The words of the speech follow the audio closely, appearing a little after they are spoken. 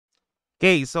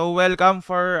Okay, so welcome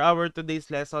for our today's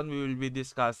lesson. We will be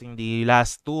discussing the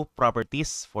last two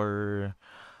properties for,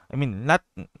 I mean, not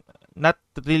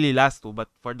really last two,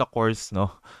 but for the course, no?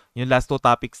 Yung last two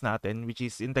topics natin, which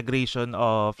is integration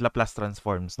of Laplace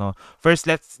transforms, no? First,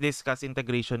 let's discuss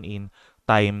integration in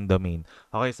time domain.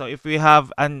 Okay, so if we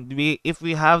have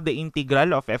the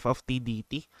integral of f of t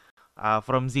dt,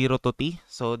 from 0 to t.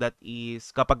 So that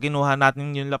is, kapag kinuha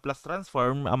natin yung Laplace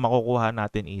transform, ang makukuha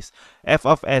natin is f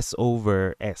of s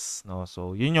over s. No?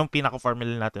 So yun yung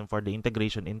pinaka-formula natin for the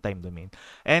integration in time domain.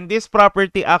 And this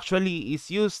property actually is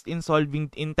used in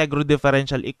solving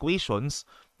integro-differential equations.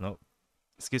 No?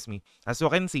 Excuse me. As you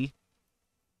can see,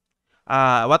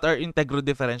 what are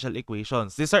integro-differential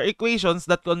equations? These are equations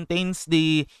that contains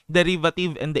the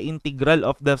derivative and the integral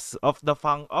of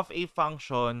of a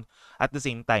function at the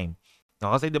same time.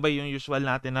 No, kasi 'di ba yung usual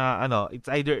natin na it's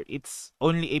either it's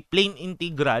only a plain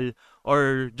integral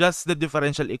or just the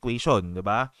differential equation, 'di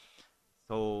ba?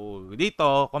 So,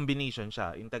 dito combination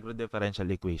siya, integro-differential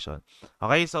equation.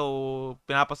 Okay, so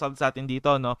pinapasolve sa atin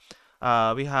dito, no?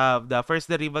 We have the first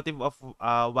derivative of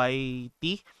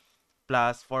yt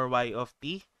plus 4y of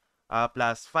t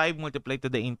plus 5 multiplied to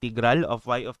the integral of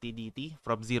y of t dt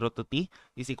from 0 to t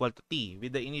is equal to t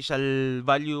with the initial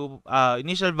value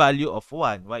of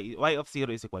 1. Y of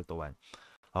 0 is equal to 1.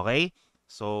 Okay?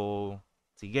 So,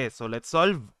 sige. So, let's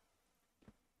solve.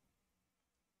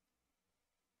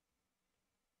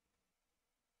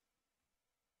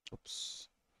 Oops.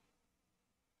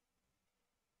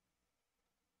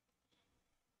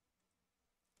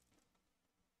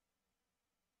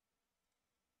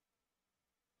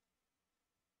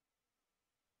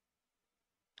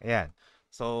 Ayan.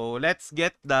 So, let's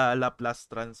get the Laplace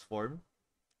transform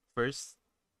first.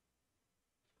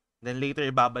 Then later,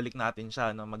 ibabalik natin siya.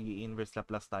 No? Mag-i-inverse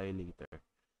Laplace tayo later.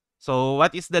 So,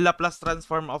 what is the Laplace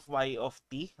transform of y of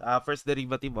t? First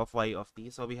derivative of y of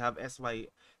t. So, we have sy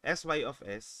of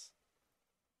s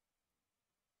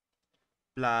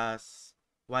plus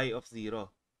y of 0.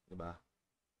 Diba?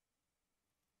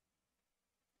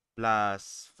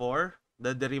 Plus 4.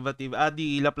 The derivative,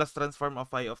 the Laplace transform of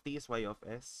y of t is y of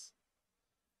s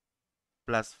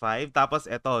plus 5. Tapos,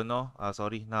 eto, no?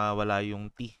 Sorry, nawala yung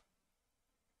t.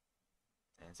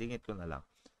 Ayan, singit ko na lang.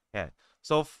 Ayan.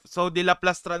 So the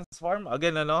Laplace transform,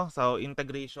 again, so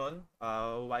integration,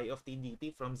 y of t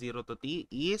dt from 0 to t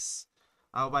is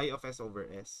y of s over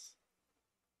s.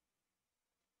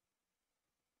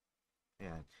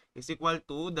 Ayan. Is equal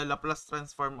to the Laplace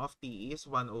transform of t is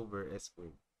 1 over s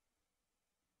squared.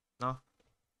 No?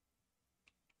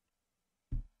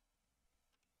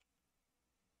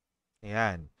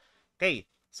 Ayan. Okay.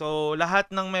 So,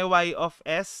 lahat ng may y of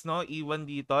s, no, iwan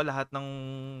dito, lahat ng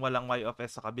walang y of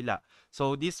s sa kabila.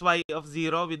 So, this y of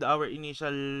 0 with our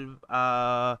initial,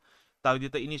 tawag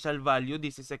dito, initial value,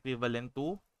 this is equivalent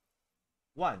to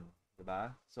 1.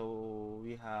 Diba? So,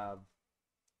 we have,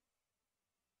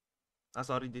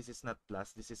 sorry, this is not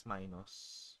plus, this is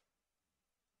minus.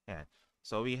 Ayan.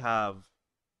 So, we have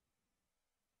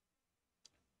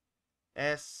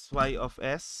sy of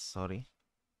s, sorry.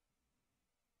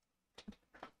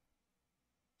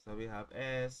 So, we have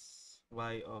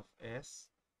sy of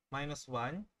s minus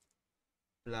 1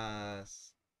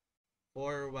 plus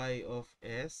 4y of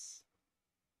s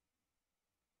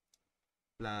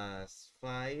plus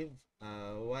 5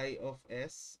 y of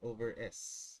s over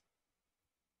s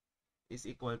is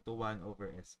equal to 1 over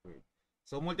s squared.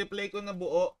 So, multiply ko na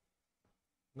buo,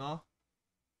 no?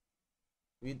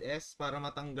 With s para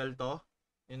matanggal to,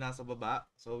 yung nasa baba.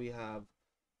 So, we have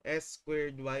s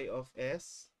squared y of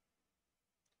s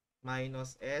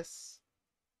minus s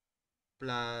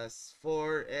plus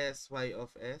 4s y of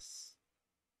s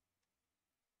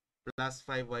plus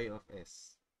 5y of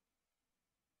s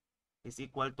is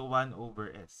equal to 1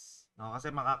 over s. No? Kasi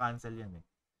makakancel yan eh.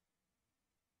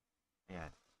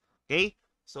 Ayan. Okay?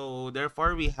 So,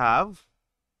 therefore, we have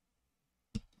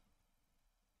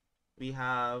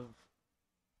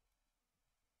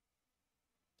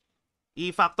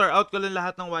i-factor out ko lang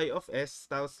lahat ng y of s,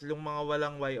 tapos yung mga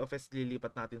walang y of s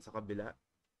lilipat natin sa kabila.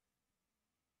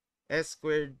 S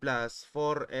squared plus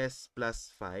 4s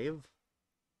plus 5.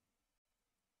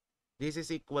 This is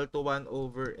equal to 1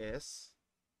 over s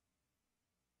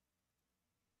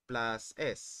plus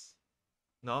s.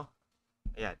 No?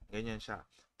 Ayan, ganyan siya.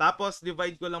 Tapos,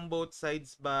 divide ko lang both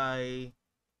sides by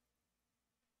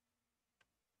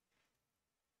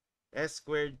s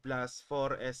squared plus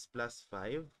 4s plus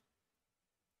 5.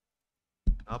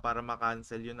 No, para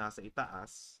makancel yun nasa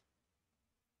itaas.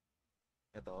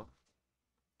 Ito.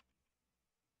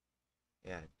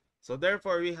 Ayan. So,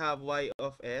 therefore, we have y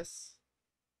of s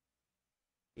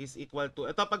is equal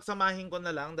to, ito pagsamahin ko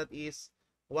na lang, that is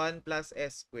 1 plus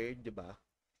s squared, di ba?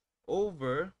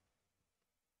 Over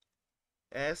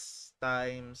s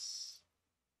times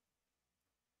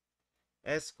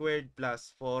s squared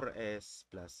plus 4s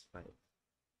plus 5.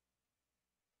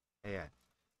 Ayan.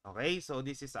 Okay, so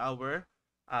this is our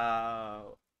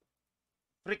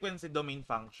frequency domain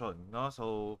function, no?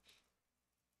 So,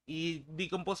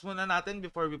 i-decompose muna natin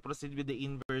before we proceed with the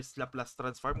inverse Laplace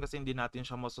transform kasi hindi natin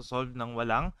siya masosolve ng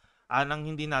walang nang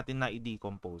hindi natin na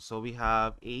i-decompose. So, we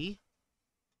have A.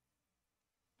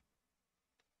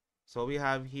 So, we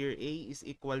have here A is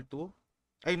equal to,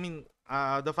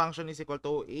 the function is equal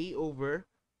to A over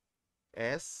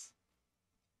S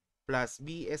plus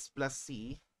BS plus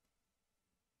C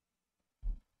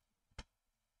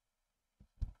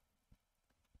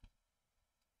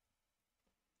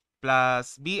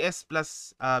plus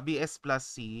BS plus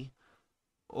C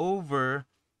over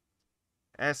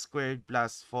S squared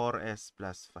plus 4S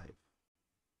plus 5.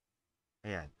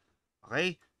 Ayan.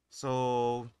 Okay?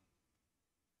 So,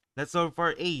 let's solve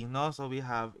for A, no? So, we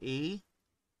have A.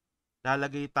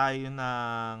 Lalagay tayo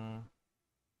ng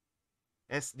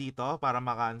S dito para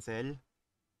ma-cancel,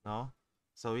 no?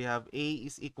 So, we have A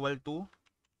is equal to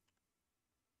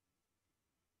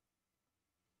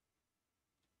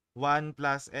 1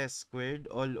 plus S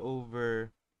squared all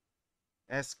over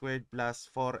S squared plus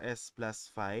 4S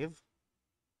plus 5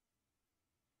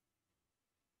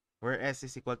 where S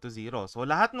is equal to 0. So,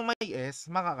 lahat ng may S,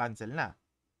 maka-cancel na.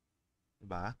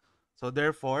 Diba? So,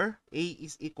 therefore, A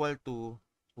is equal to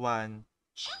 1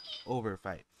 over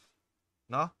 5.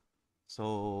 No?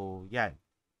 So, yan.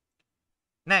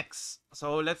 Next.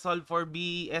 So, let's solve for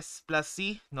BS plus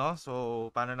C, no?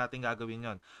 So, paano natin gagawin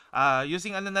yon?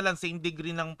 Using ano na lang, same degree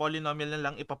ng polynomial na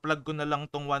lang, ipa-plug ko na lang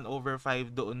tong 1 over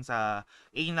 5 doon sa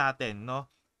A natin, no?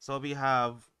 So, we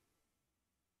have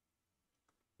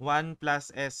 1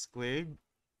 plus S squared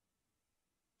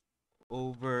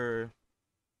over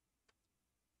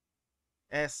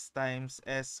S times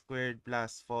S squared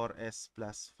plus 4S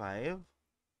plus 5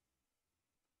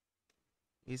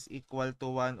 is equal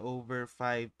to 1 over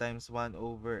 5 times 1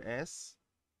 over S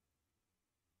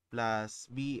plus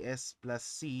BS plus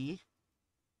C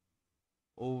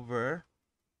over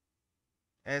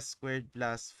S squared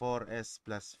plus 4S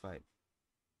plus 5.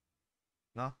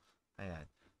 No? Ayan.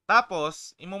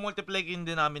 Tapos, i-multiply yung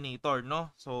denominator,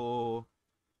 no? So,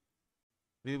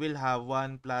 we will have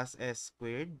 1 plus S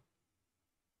squared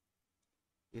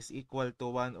is equal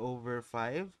to 1 over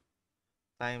 5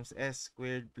 times S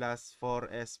squared plus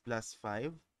 4S plus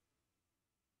 5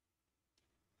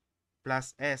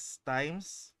 plus S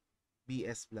times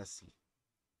BS plus C.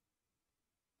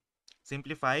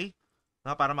 Simplify,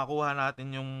 no, para makuha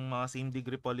natin yung mga same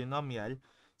degree polynomial.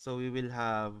 So, we will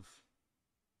have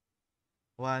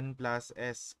 1 plus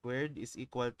S squared is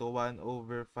equal to 1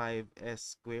 over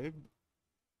 5S squared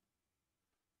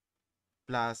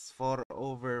plus 4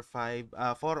 over 5S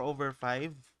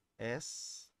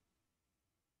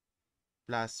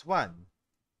plus 1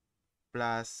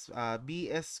 plus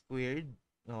BS squared,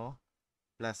 no,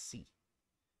 plus C.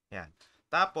 Yan.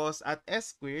 Tapos, at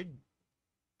S squared,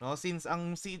 no, since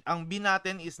ang B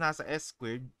natin is nasa S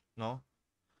squared, no,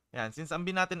 yan, since ang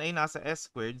B natin ay nasa S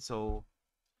squared, so,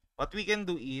 what we can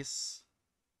do is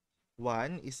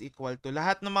 1 is equal to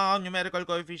lahat ng mga numerical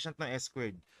coefficient ng S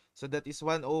squared. So, that is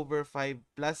 1 over 5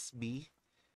 plus B.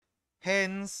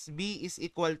 Hence, B is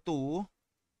equal to,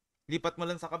 lipat mo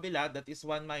lang sa kabila, that is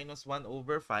 1 minus 1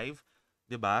 over 5.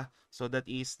 Diba? So, that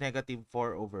is negative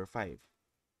 4 over 5.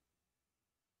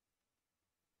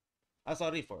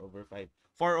 Sorry, 4 over 5.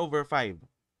 4 over 5.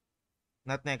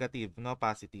 Not negative, no?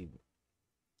 Positive.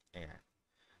 Ayan.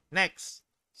 Next.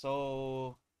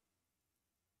 So,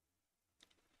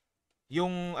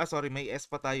 yung, may S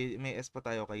pa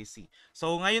tayo kay C.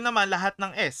 So, ngayon naman, lahat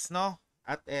ng S, no?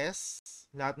 At S,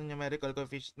 lahat ng numerical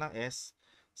coefficient ng S.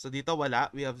 So, dito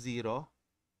wala. We have 0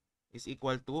 is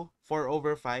equal to 4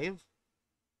 over 5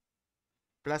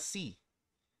 plus C.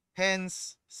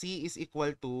 Hence, C is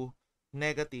equal to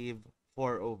negative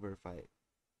 4 over 5.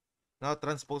 Now,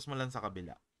 transpose mo lang sa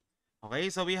kabila.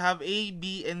 Okay, so we have A,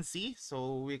 B, and C.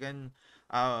 So, we can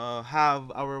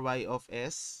have our Y of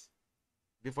S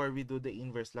before we do the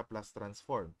inverse Laplace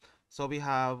transform. So, we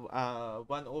have 1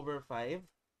 over 5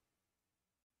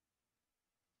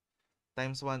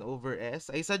 times 1 over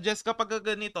S. I suggest kapag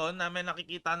ganito na may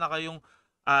nakikita na kayong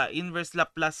inverse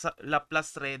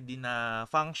Laplace ready na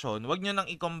function, wag nyo nang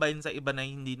i-combine sa iba na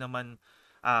hindi naman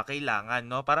kailangan,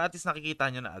 no? Para at least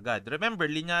nakikita nyo na agad. Remember,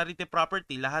 linearity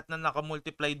property, lahat na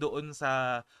nakamultiply doon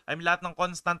sa, lahat ng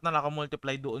constant na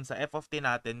nakamultiply doon sa f of t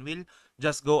natin will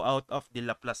just go out of the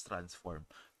Laplace transform,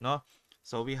 no?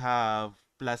 So we have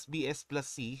plus bs plus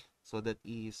c, so that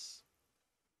is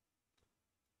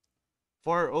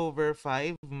 4 over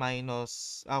 5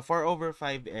 minus 4 over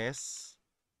 5s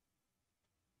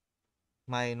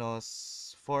minus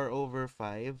 4 over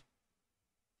 5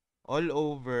 all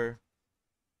over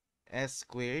s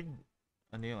squared.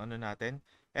 Ano yung ano natin?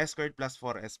 S squared plus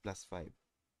 4s plus 5.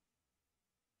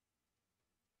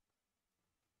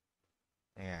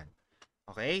 Ayan.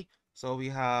 Okay? So we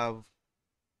have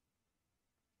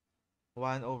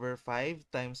 1 over 5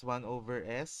 times 1 over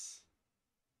s.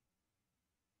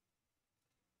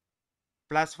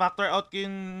 Plus factor out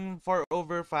yung 4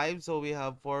 over 5. So we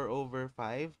have 4 over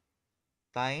 5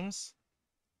 times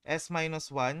s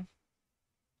minus 1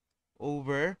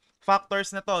 over factors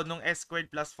na to nung s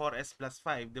squared plus 4s plus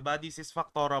 5. Diba? This is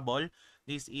factorable.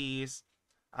 This is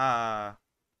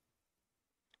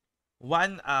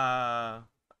 1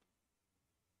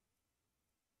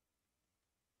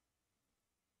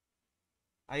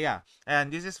 and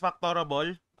this is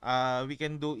factorable. We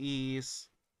can do is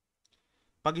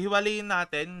paghiwalayin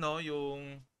natin, no,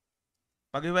 yung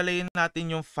paghiwalayin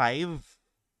natin yung 5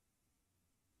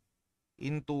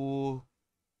 into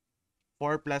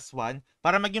 4 plus 1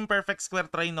 para maging perfect square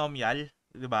trinomial,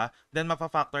 'di ba? Then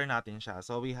mapa-factor natin siya.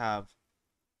 So we have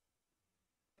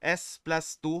s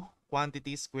plus 2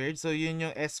 quantity squared. So yun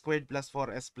yung s squared plus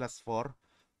 4s plus 4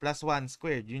 plus 1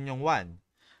 squared. Yun yung 1,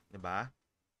 'di ba?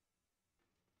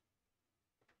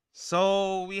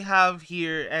 So we have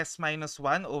here s minus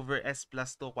 1 over s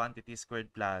plus 2 quantity squared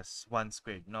plus 1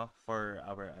 squared, no? For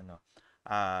our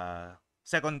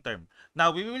second term.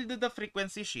 Now we will do the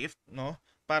frequency shift, no?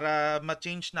 Para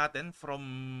ma-change natin from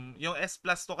yung s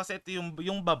plus 2 kasi ito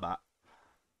yung baba,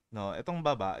 no? Itong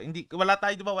baba, hindi wala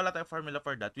tayo, 'di ba? Wala tayong formula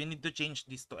for that. We need to change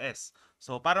this to s.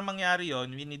 So para mangyari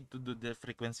 'yon, we need to do the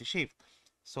frequency shift.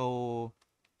 So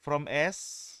from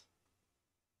s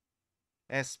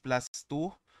plus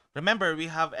 2. Remember, we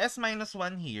have s minus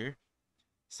 1 here.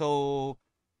 So,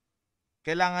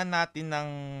 kailangan natin ng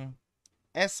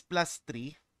s plus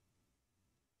 3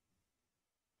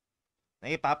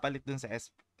 na ipapalit dun sa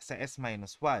s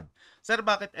minus 1. Sir,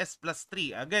 bakit s plus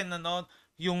 3? Again, ano,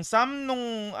 yung sum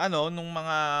nung nung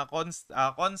mga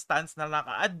constants na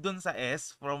naka-add dun sa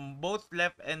s from both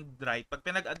left and right, pag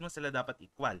pinag-add mo sila dapat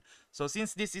equal. So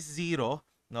since this is 0,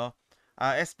 no?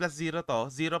 S plus 0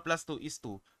 to, 0 plus 2 is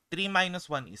 2. 3 minus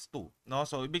 1 is 2, no?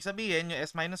 So ibig sabihin, yung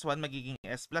s minus 1 magiging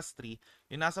s plus 3,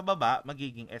 yung nasa baba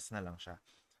magiging s na lang siya.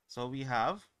 So we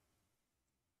have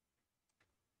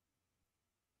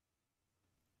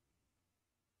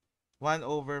 1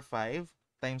 over 5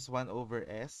 times 1 over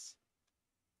s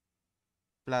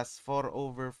plus 4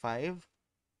 over 5,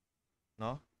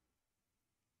 no?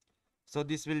 So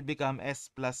this will become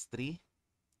s plus 3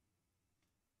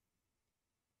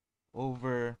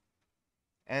 over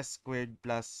s squared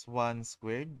plus 1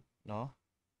 squared, no?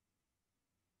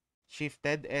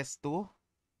 Shifted s2,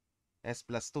 s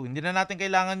plus 2. Hindi na natin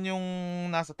kailangan yung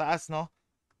nasa taas, no?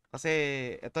 Kasi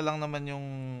ito lang naman yung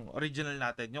original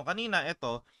natin. Yung kanina,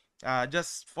 ito,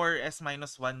 just for s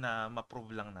minus 1 na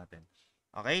ma-prove lang natin.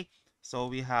 Okay?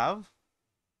 So we have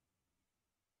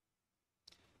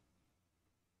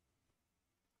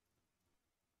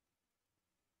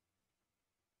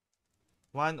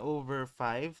 1 over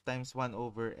 5 times 1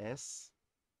 over s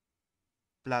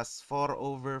plus 4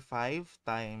 over 5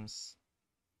 times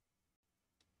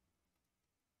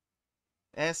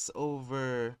s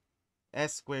over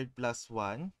s squared plus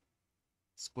 1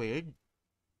 squared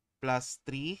plus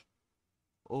 3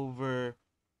 over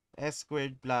s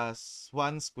squared plus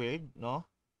 1 squared, no?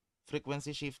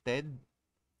 Frequency shifted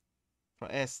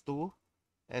from s2,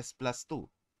 s plus 2.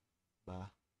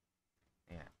 Ba?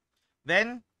 Ayan. Then,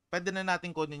 pwede na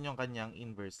natin kunin yung kanyang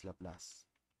inverse Laplace.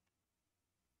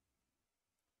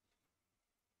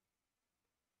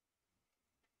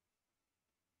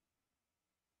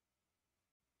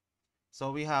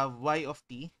 So we have y of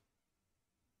t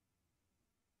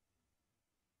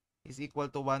is equal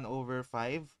to 1 over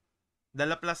 5. The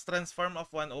Laplace transform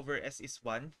of 1 over s is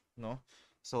 1, no?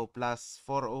 So plus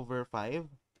 4 over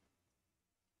 5.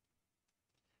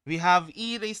 We have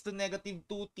e raised to negative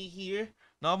 2t here,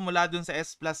 no? Mula dun sa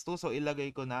s plus 2, so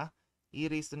ilagay ko na e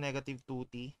raised to negative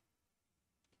 2t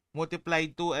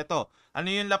multiplied to ito.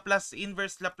 Ano yung Laplace,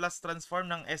 inverse Laplace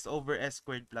transform ng s over s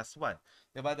squared plus 1?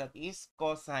 Diba? That is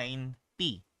cosine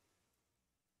t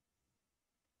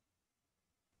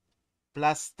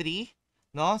plus 3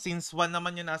 no? Since 1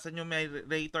 naman yung nasa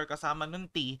numerator kasama nung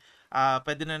t,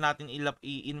 pwede na natin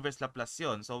i-inverse Laplace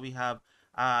yun. So we have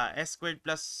s squared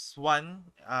plus 1,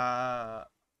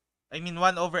 I mean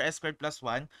 1 over s squared plus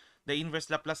 1. The inverse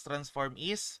Laplace transform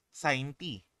is sine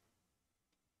t.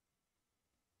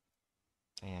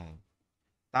 Ayan.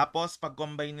 Tapos,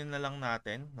 pag-combine na lang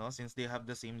natin, no, since they have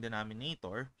the same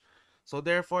denominator. So,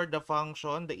 therefore, the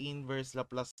function, the inverse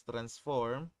Laplace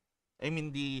transform, I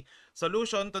mean, the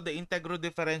solution to the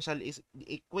Integro-Differential is,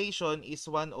 the equation is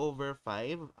 1 over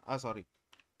 5. Sorry.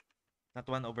 Not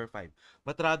 1 over 5.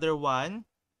 But rather 1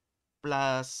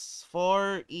 plus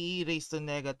 4e raised to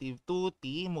negative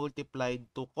 2t multiplied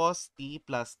to cos t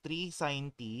plus 3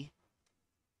 sin t,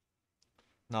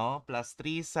 no? Plus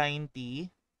 3 sin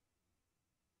t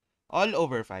all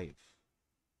over 5.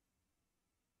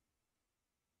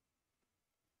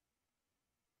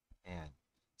 Ayan.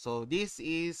 So, this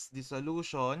is the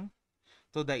solution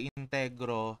to the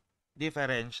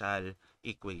integro-differential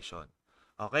equation.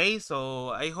 Okay?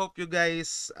 So, I hope you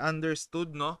guys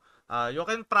understood, no? You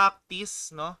can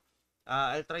practice, no?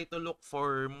 I'll try to look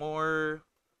for more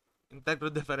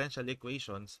integro-differential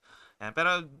equations. Ayan.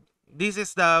 Pero, this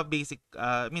is the basic,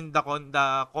 I mean,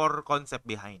 the core concept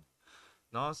behind.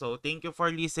 No? So, thank you for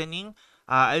listening.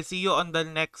 I'll see you on the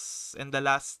next and the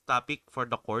last topic for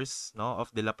the course, no,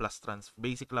 of the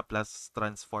basic Laplace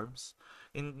transforms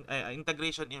in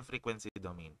integration in frequency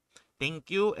domain.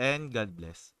 Thank you and God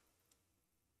bless.